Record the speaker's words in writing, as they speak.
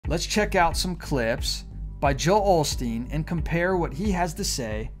Let's check out some clips by Joel Osteen and compare what he has to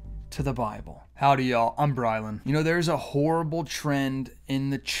say to the Bible. Howdy y'all, I'm Brylan. You know, there's a horrible trend in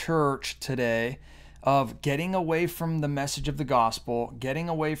the church today of getting away from the message of the gospel, getting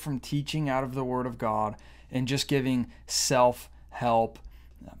away from teaching out of the Word of God, and just giving self-help,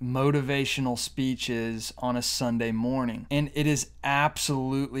 motivational speeches on a Sunday morning. And it is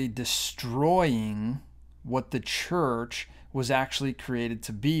absolutely destroying what the church was actually created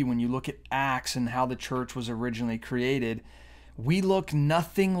to be. When you look at Acts and how the church was originally created, we look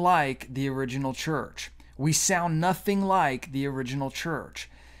nothing like the original church. We sound nothing like the original church.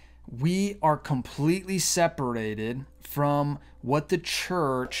 We are completely separated from what the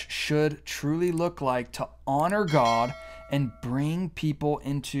church should truly look like to honor God and bring people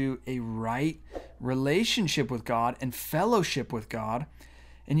into a right relationship with God and fellowship with God.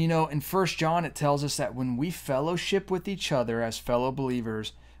 And you know, in 1 John, it tells us that when we fellowship with each other as fellow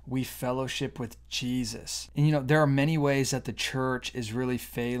believers, we fellowship with Jesus. And you know, there are many ways that the church is really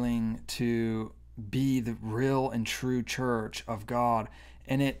failing to be the real and true church of God.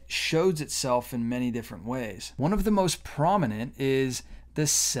 And it shows itself in many different ways. One of the most prominent is the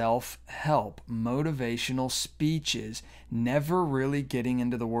self-help, motivational speeches, never really getting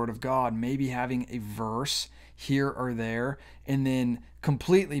into the Word of God, maybe having a verse here or there, and then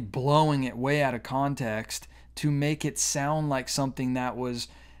completely blowing it way out of context to make it sound like something that was,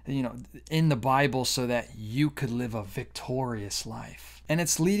 you know, in the Bible so that you could live a victorious life. And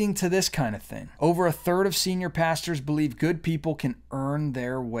it's leading to this kind of thing. Over a third of senior pastors believe good people can earn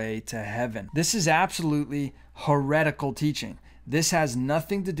their way to heaven. This is absolutely heretical teaching. This has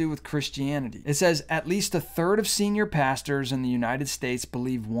nothing to do with Christianity. It says at least a third of senior pastors in the United States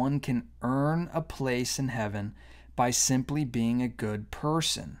believe one can earn a place in heaven by simply being a good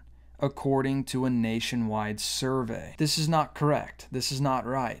person, according to a nationwide survey. This is not correct. This is not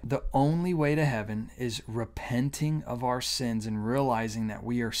right. The only way to heaven is repenting of our sins and realizing that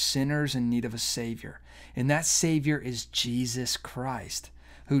we are sinners in need of a Savior. And that Savior is Jesus Christ,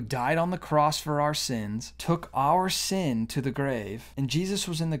 who died on the cross for our sins, took our sin to the grave, and Jesus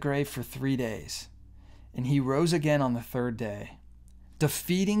was in the grave for 3 days. And he rose again on the third day,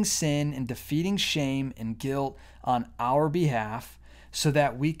 defeating sin and defeating shame and guilt on our behalf, so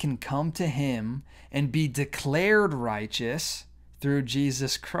that we can come to him and be declared righteous through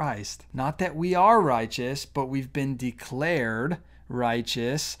Jesus Christ. Not that we are righteous, but we've been declared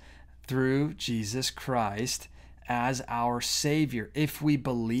righteous through Jesus Christ as our Savior, if we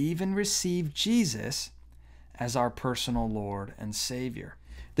believe and receive Jesus as our personal Lord and Savior.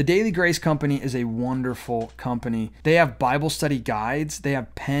 The Daily Grace Company is a wonderful company. They have Bible study guides, they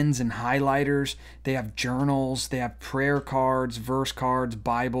have pens and highlighters, they have journals, they have prayer cards, verse cards,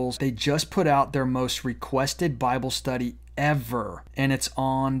 Bibles. They just put out their most requested Bible study ever, and it's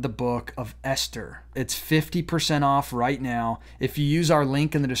on the book of Esther. It's 50% off right now. If you use our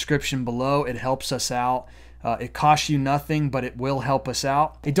link in the description below, it helps us out. It costs you nothing, but it will help us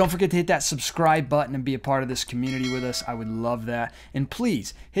out. Hey, don't forget to hit that subscribe button and be a part of this community with us. I would love that. And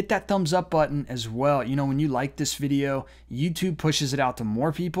please hit that thumbs up button as well. You know, when you like this video, YouTube pushes it out to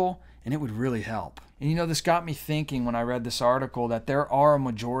more people, and it would really help. And you know, this got me thinking when I read this article that there are a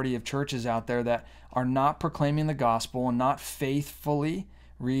majority of churches out there that are not proclaiming the gospel and not faithfully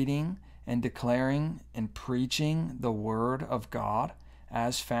reading and declaring and preaching the Word of God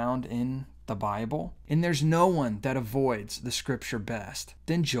as found in the Bible. And there's no one that avoids the scripture best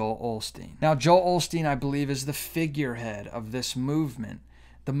than Joel Osteen. Now, Joel Osteen, I believe, is the figurehead of this movement,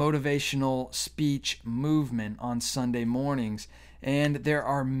 the motivational speech movement on Sunday mornings. And there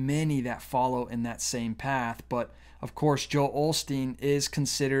are many that follow in that same path. But of course, Joel Osteen is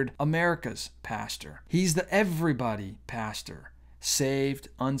considered America's pastor. He's the everybody pastor. Saved,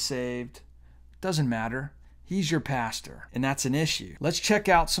 unsaved, doesn't matter. He's your pastor, and that's an issue. Let's check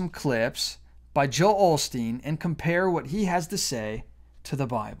out some clips by Joel Osteen and compare what he has to say to the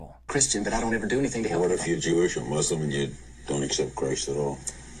Bible. Christian, but I don't ever do anything to help. What if you're Jewish or Muslim and you don't accept Christ at all?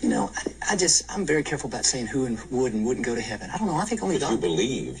 You know, I'm very careful about saying who would and wouldn't go to heaven. I don't know. I think only But God. you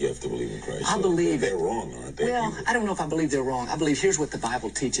believe you have to believe in Christ. I believe they're wrong, aren't they? Well, I don't know if I believe they're wrong. I believe here's what the Bible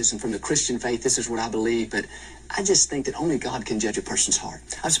teaches, and from the Christian faith, this is what I believe. But I just think that only God can judge a person's heart.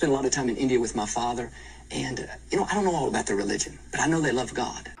 I've spent a lot of time in India with my father, and you know, I don't know all about their religion, but I know they love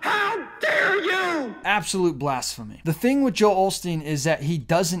God. How dare you! Absolute blasphemy. The thing with Joel Osteen is that he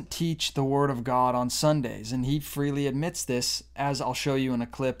doesn't teach the Word of God on Sundays, and he freely admits this, as I'll show you in a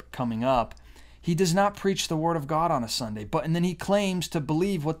clip coming up. He does not preach the Word of God on a Sunday, and then he claims to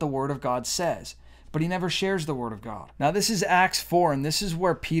believe what the Word of God says, but he never shares the Word of God. Now, this is Acts 4, and this is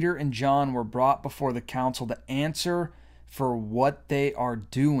where Peter and John were brought before the council to answer for what they are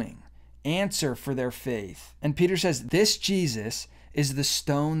doing. Answer for their faith. And Peter says, this Jesus is the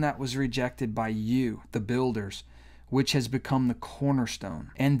stone that was rejected by you, the builders, which has become the cornerstone.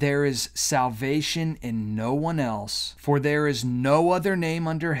 And there is salvation in no one else, for there is no other name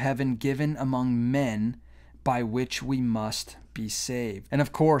under heaven given among men by which we must be saved. And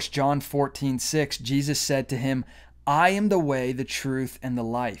of course, John 14:6, Jesus said to him, I am the way, the truth, and the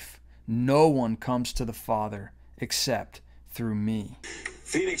life. No one comes to the Father except through me.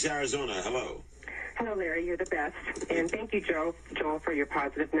 Phoenix, Arizona, hello. Hello, Larry. You're the best. And thank you, Joel, for your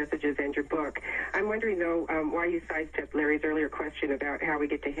positive messages and your book. I'm wondering, though, why you sidestepped Larry's earlier question about how we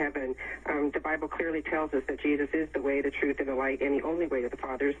get to heaven. The Bible clearly tells us that Jesus is the way, the truth, and the light, and the only way to the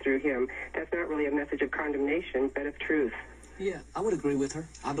Father is through him. That's not really a message of condemnation, but of truth. Yeah, I would agree with her.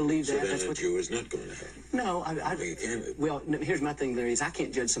 I believe that. So then That's a what Jew is not going to heaven. No, Again, well, no, here's my thing, Larry, is I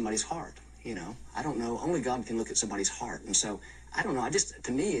can't judge somebody's heart, you know. I don't know. Only God can look at somebody's heart. And so, I don't know.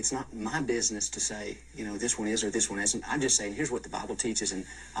 To me, it's not my business to say, you know, this one is or this one isn't. I'm just saying, here's what the Bible teaches, and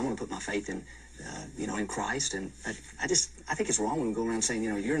I'm going to put my faith in, in Christ. And I think it's wrong when we go around saying,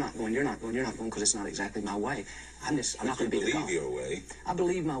 you know, you're not going because it's not exactly my way. I'm not going to be the God. You believe your way. I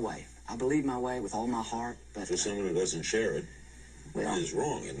believe my way. I believe my way with all my heart. But For someone who doesn't share it, well, is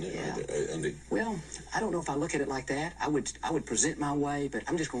wrong, isn't it? Yeah. Well, I don't know if I look at it like that. I would present my way, but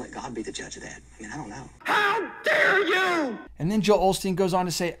I'm just going to let God be the judge of that. I mean, I don't know. How dare you! And then Joel Osteen goes on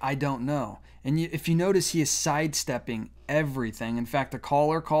to say, I don't know. And if you notice, he is sidestepping everything. In fact, a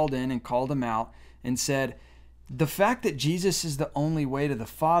caller called in and called him out and said, the fact that Jesus is the only way to the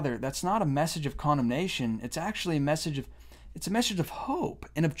Father, that's not a message of condemnation. It's actually a message of hope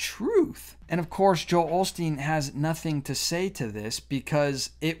and of truth. And of course, Joel Osteen has nothing to say to this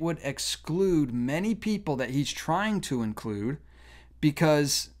because it would exclude many people that he's trying to include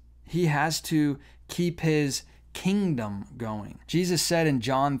because he has to keep his kingdom going. Jesus said in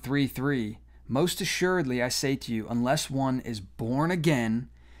John 3:3, most assuredly I say to you, unless one is born again,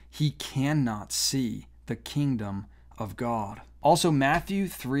 he cannot see the kingdom of God. Also Matthew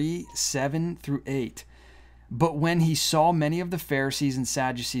 3:7-8. But when he saw many of the Pharisees and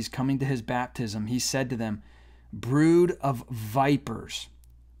Sadducees coming to his baptism, he said to them, brood of vipers,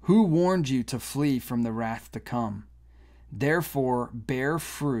 who warned you to flee from the wrath to come? Therefore bear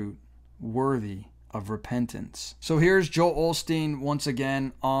fruit worthy of repentance. So here's Joel Osteen once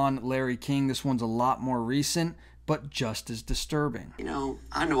again on Larry King. This one's a lot more recent, but just as disturbing. You know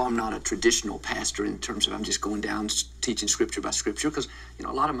I'm not a traditional pastor in terms of I'm just going down teaching scripture by scripture because, you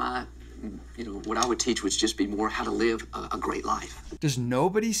know, a lot of my what I would teach would just be more how to live a great life. Does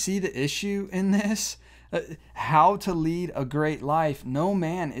nobody see the issue in this? How to lead a great life. No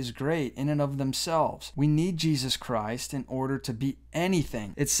man is great in and of themselves. We need Jesus Christ in order to be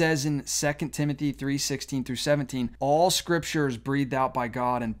anything. It says in 2 Timothy 3:16-17, all scripture is breathed out by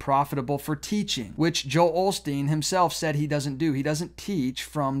God and profitable for teaching, which Joel Osteen himself said he doesn't do. He doesn't teach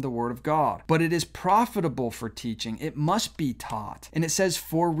from the Word of God. But it is profitable for teaching. It must be taught. And it says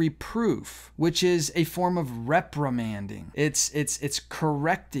for reproof, which is a form of reprimanding. It's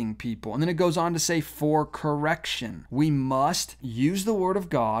correcting people. And then it goes on to say for correction. We must use the Word of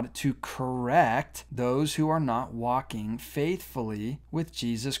God to correct those who are not walking faithfully with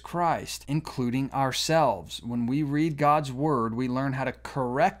Jesus Christ, including ourselves. When we read God's Word, we learn how to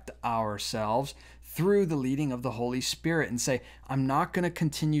correct ourselves through the leading of the Holy Spirit and say, I'm not going to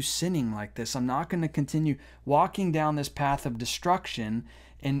continue sinning like this. I'm not going to continue walking down this path of destruction.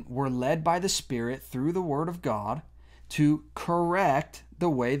 And we're led by the Spirit through the Word of God to correct the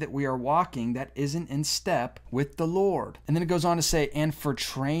way that we are walking that isn't in step with the Lord. And then it goes on to say, and for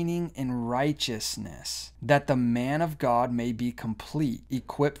training in righteousness, that the man of God may be complete,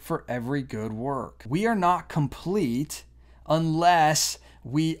 equipped for every good work. We are not complete unless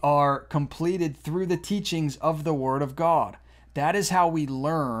we are completed through the teachings of the Word of God. That is how we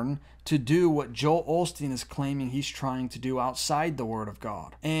learn to do what Joel Osteen is claiming he's trying to do outside the Word of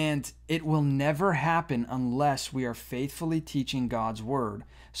God. And it will never happen unless we are faithfully teaching God's Word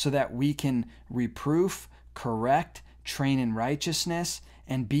so that we can reproof, correct, train in righteousness,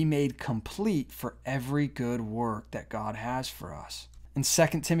 and be made complete for every good work that God has for us. And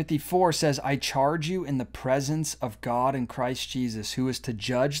 2 Timothy 4 says, I charge you in the presence of God and Christ Jesus, who is to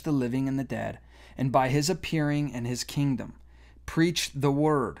judge the living and the dead, and by his appearing and his kingdom. Preach the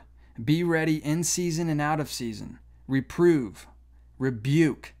word. Be ready in season and out of season. Reprove,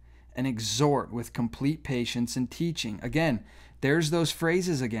 rebuke, and exhort with complete patience and teaching. Again, there's those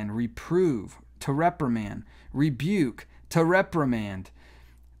phrases again. Reprove, to reprimand. Rebuke, to reprimand.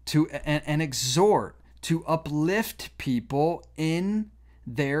 And exhort, to uplift people in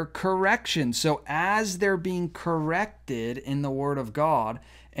their correction. So as they're being corrected in the Word of God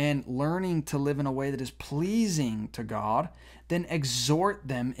and learning to live in a way that is pleasing to God, then exhort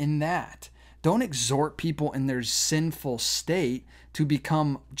them in that. Don't exhort people in their sinful state to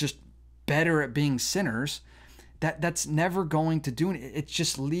become just better at being sinners. That's never going to do it. It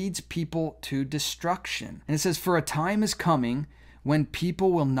just leads people to destruction. And it says, for a time is coming when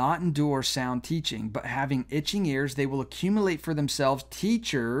people will not endure sound teaching, but having itching ears, they will accumulate for themselves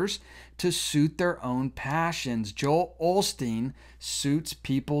teachers to suit their own passions. Joel Osteen suits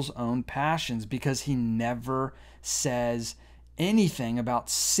people's own passions because he never says anything about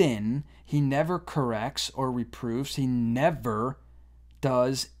sin. He never corrects or reproves. He never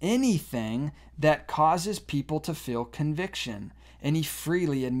does anything that causes people to feel conviction. And he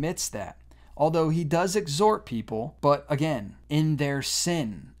freely admits that. Although he does exhort people, but again, in their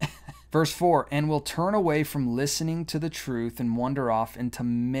sin. Verse 4, and will turn away from listening to the truth and wander off into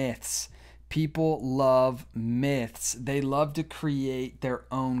myths. People love myths. They love to create their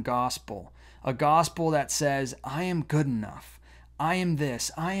own gospel. A gospel that says, I am good enough. I am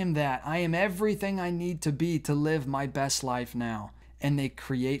this. I am that. I am everything I need to be to live my best life now. And they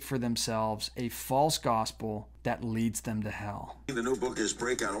create for themselves a false gospel that leads them to hell. The new book is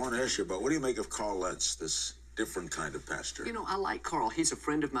Breakout. I want to ask you about, what do you make of Carl Lentz, this different kind of pastor? You know, I like Carl. He's a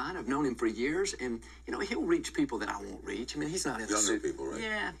friend of mine. I've known him for years, and, you know, he'll reach people that I won't reach. I mean, he's not in a suit. People, right?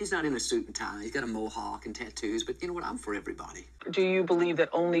 Yeah, he's not in a suit and tie. He's got a mohawk and tattoos, but you know what? I'm for everybody. Do you believe that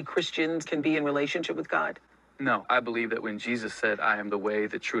only Christians can be in relationship with God? No, I believe that when Jesus said, I am the way,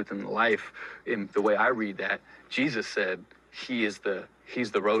 the truth, and the life, in the way I read that, Jesus said, He's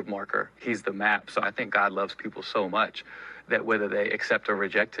the road marker. He's the map. So I think God loves people so much that whether they accept or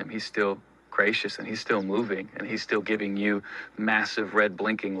reject him, he's still gracious and he's still moving and he's still giving you massive red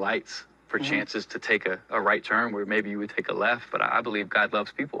blinking lights for chances to take a right turn where maybe you would take a left. But I believe God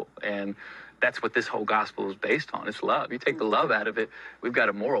loves people. And that's what this whole gospel is based on. It's love. You take the love out of it, we've got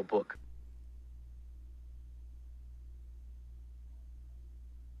a moral book.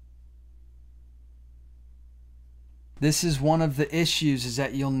 This is one of the issues, is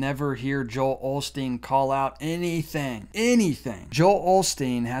that you'll never hear Joel Osteen call out anything. Joel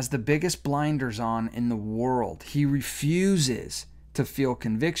Osteen has the biggest blinders on in the world. He refuses to feel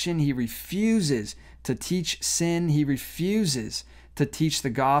conviction. He refuses to teach sin. He refuses to teach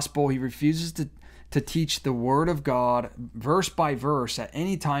the gospel. He refuses to teach the Word of God verse by verse at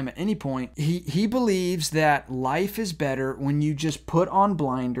any time, at any point. He believes that life is better when you just put on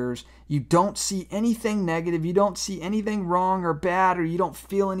blinders. You don't see anything negative. You don't see anything wrong or bad, or you don't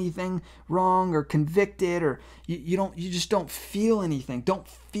feel anything wrong or convicted, or you just don't feel anything. Don't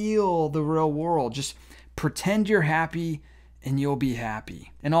feel the real world. Just pretend you're happy and you'll be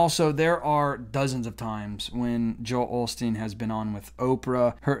happy. And also, there are dozens of times when Joel Osteen has been on with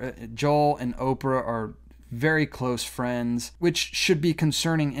Oprah. Joel and Oprah are very close friends, which should be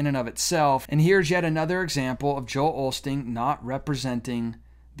concerning in and of itself. And here's yet another example of Joel Osteen not representing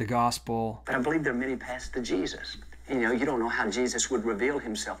the gospel. But I believe there are many paths to Jesus. You know, you don't know how Jesus would reveal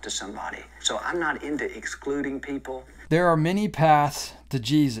himself to somebody. So I'm not into excluding people. There are many paths to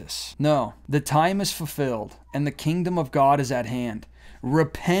Jesus. No, the time is fulfilled and the kingdom of God is at hand.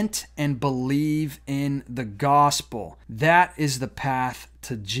 Repent and believe in the gospel. That is the path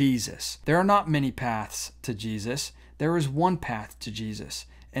to Jesus. There are not many paths to Jesus. There is one path to Jesus,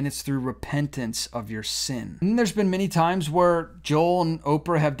 and it's through repentance of your sin. And there's been many times where Joel and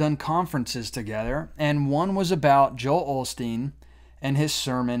Oprah have done conferences together, and one was about Joel Osteen and his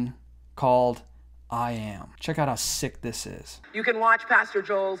sermon called I Am. Check out how sick this is. You can watch Pastor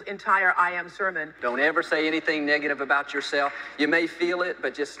Joel's entire I Am sermon. Don't ever say anything negative about yourself. You may feel it,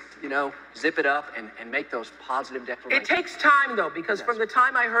 but just, zip it up and make those positive declarations. It takes time, though, because from the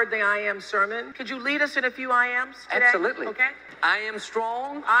time I heard the I Am sermon, could you lead us in a few I Ams today? Absolutely. Okay. I am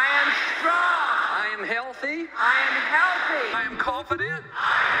strong. I am strong. I am healthy. I am healthy. I am confident.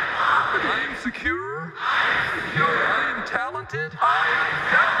 I am secure. I am talented.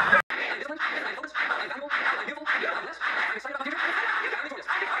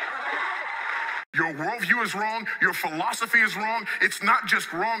 Your worldview is wrong. Your philosophy is wrong. It's not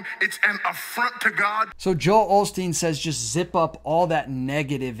just wrong. It's an affront to God. So Joel Osteen says just zip up all that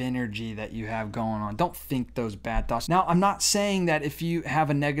negative energy that you have going on. Don't think those bad thoughts. Now, I'm not saying that if you have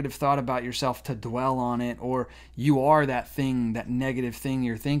a negative thought about yourself to dwell on it, or you are that thing, that negative thing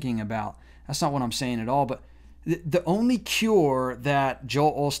you're thinking about. That's not what I'm saying at all. But The only cure that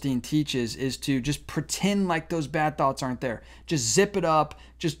Joel Osteen teaches is to just pretend like those bad thoughts aren't there. Just zip it up,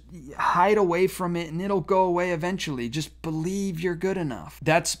 just hide away from it, and it'll go away eventually. Just believe you're good enough.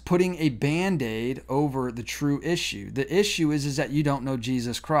 That's putting a Band-Aid over the true issue. The issue is that you don't know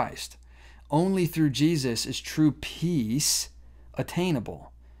Jesus Christ. Only through Jesus is true peace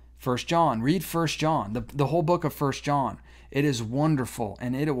attainable. 1 John, read 1 John, the whole book of 1 John. It is wonderful,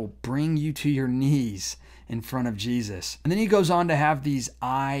 and it will bring you to your knees in front of Jesus. And then he goes on to have these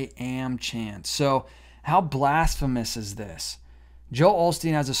I am chants. So how blasphemous is this? Joel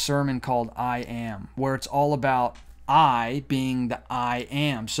Osteen has a sermon called I Am, where it's all about I being the I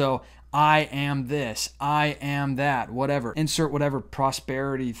am. So I am this, I am that, whatever. Insert whatever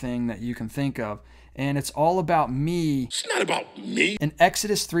prosperity thing that you can think of. And it's all about me. It's not about me. In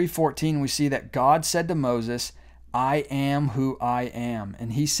Exodus 3:14, we see that God said to Moses, I am who I am.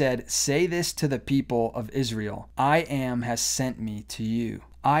 And he said, say this to the people of Israel. I am has sent me to you.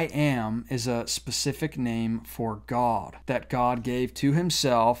 I am is a specific name for God that God gave to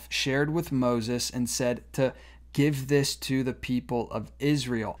himself, shared with Moses, and said to give this to the people of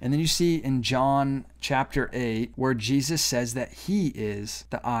Israel. And then you see in John chapter 8 where Jesus says that he is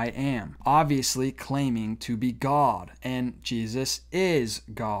the I am, obviously claiming to be God, and Jesus is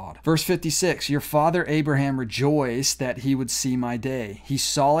God. Verse 56, your father Abraham rejoiced that he would see my day. He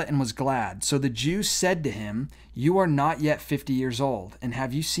saw it and was glad. So the Jews said to him, you are not yet 50 years old, and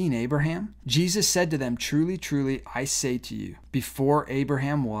have you seen Abraham? Jesus said to them, truly, truly, I say to you, before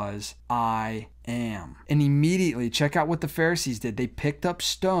Abraham was, I am. And immediately, check out what the Pharisees did. They picked up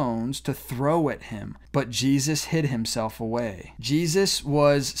stones to throw at him, but Jesus hid himself away. Jesus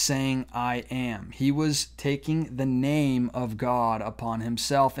was saying, I am. He was taking the name of God upon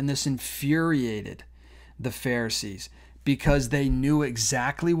himself, and this infuriated the Pharisees because they knew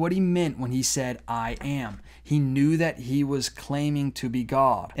exactly what he meant when he said, I am. He knew that he was claiming to be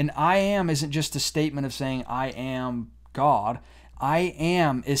God. And I am isn't just a statement of saying, I am God. I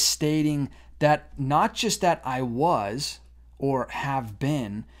am is stating that not just that I was or have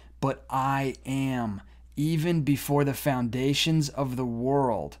been, but I am. Even before the foundations of the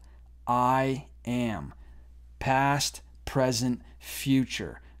world, I am. Past, present,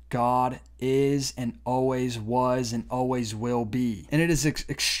 future. God is and always was and always will be. And it is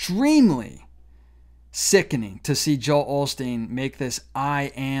extremely sickening to see Joel Osteen make this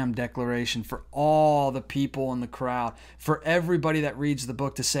I am declaration for all the people in the crowd, for everybody that reads the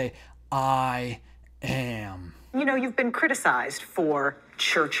book to say, I am. You know, you've been criticized for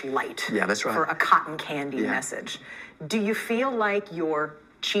church light. Yeah, that's right. For a cotton candy message. Do you feel like you're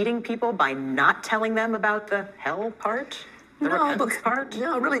cheating people by not telling them about the hell part? No,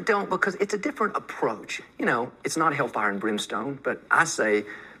 I really don't, because it's a different approach. You know, it's not hellfire and brimstone, but I say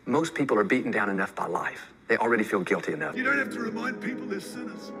most people are beaten down enough by life. They already feel guilty enough. You don't have to remind people they're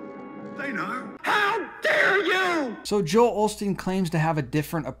sinners. They know. How dare you! So Joel Osteen claims to have a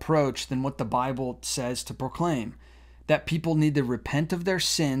different approach than what the Bible says to proclaim. That people need to repent of their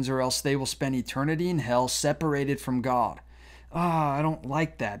sins or else they will spend eternity in hell separated from God. I don't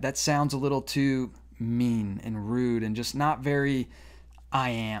like that. That sounds a little too mean and rude and just not very I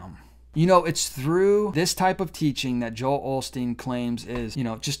am. You know, it's through this type of teaching that Joel Osteen claims is, you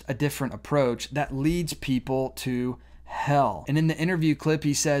know, just a different approach that leads people to hell. And in the interview clip,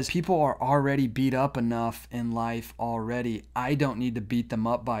 he says, people are already beat up enough in life already. I don't need to beat them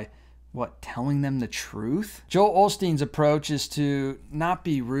up by, telling them the truth? Joel Osteen's approach is to not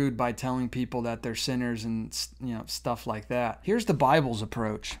be rude by telling people that they're sinners and, stuff like that. Here's the Bible's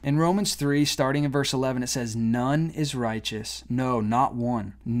approach. In Romans 3, starting in verse 11, it says, none is righteous. No, not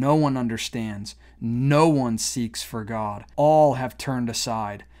one. No one understands. No one seeks for God. All have turned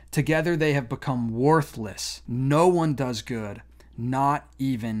aside. Together they have become worthless. No one does good. Not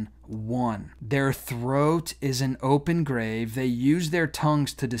even one. Their throat is an open grave. They use their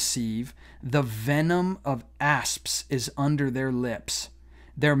tongues to deceive. The venom of asps is under their lips.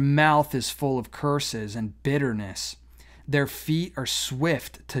 Their mouth is full of curses and bitterness. Their feet are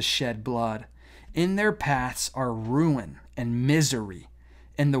swift to shed blood. In their paths are ruin and misery.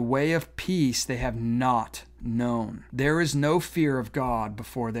 In the way of peace they have not known. There is no fear of God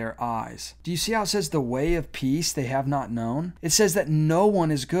before their eyes. Do you see how it says the way of peace they have not known? It says that no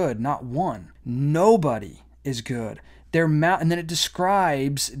one is good, not one. Nobody is good. their mouth, and then it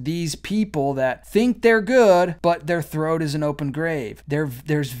describes these people that think they're good, but their throat is an open grave.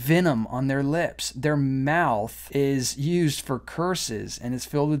 There's venom on their lips. Their mouth is used for curses and is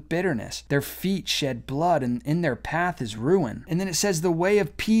filled with bitterness. Their feet shed blood, and in their path is ruin. And then it says, the way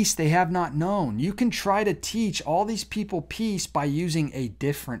of peace they have not known. You can try to teach all these people peace by using a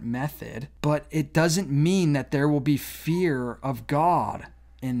different method, but it doesn't mean that there will be fear of God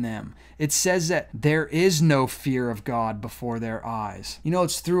in them. It says that there is no fear of God before their eyes. You know,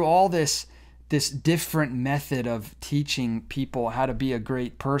 it's through all this different method of teaching people how to be a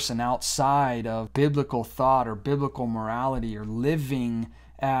great person outside of biblical thought or biblical morality or living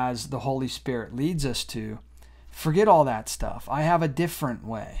as the Holy Spirit leads us to. Forget all that stuff. I have a different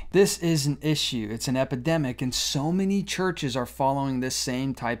way. This is an issue. It's an epidemic, and so many churches are following this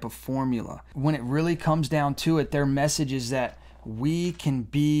same type of formula. When it really comes down to it, their message is that we can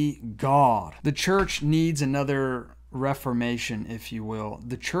be God. The church needs another reformation, if you will.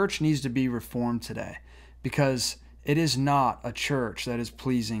 The church needs to be reformed today because it is not a church that is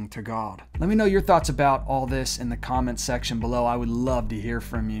pleasing to God. Let me know your thoughts about all this in the comments section below. I would love to hear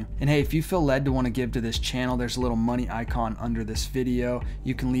from you. And hey, if you feel led to want to give to this channel, there's a little money icon under this video.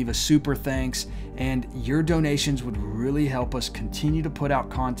 You can leave a super thanks, and your donations would really help us continue to put out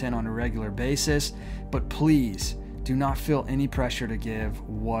content on a regular basis. But please, do not feel any pressure to give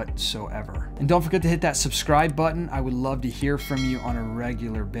whatsoever. And don't forget to hit that subscribe button. I would love to hear from you on a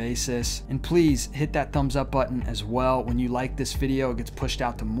regular basis. And please hit that thumbs up button as well. When you like this video, it gets pushed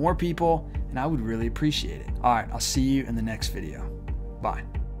out to more people, and I would really appreciate it. All right, I'll see you in the next video.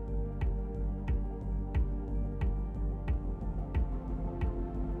 Bye.